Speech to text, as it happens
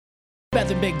Beth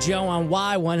and Big Joe on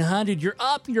Y100. You're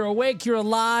up, you're awake, you're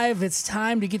alive. It's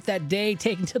time to get that day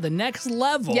taken to the next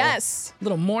level. Yes.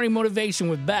 Little morning motivation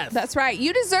with Beth. That's right.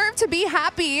 You deserve to be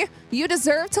happy. You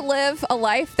deserve to live a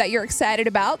life that you're excited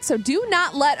about. So do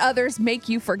not let others make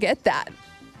you forget that.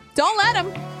 Don't let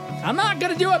them. I'm not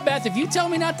going to do it, Beth. If you tell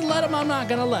me not to let them, I'm not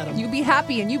going to let them. You be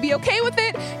happy and you be okay with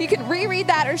it. You can reread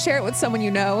that or share it with someone you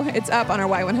know. It's up on our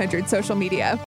Y100 social media.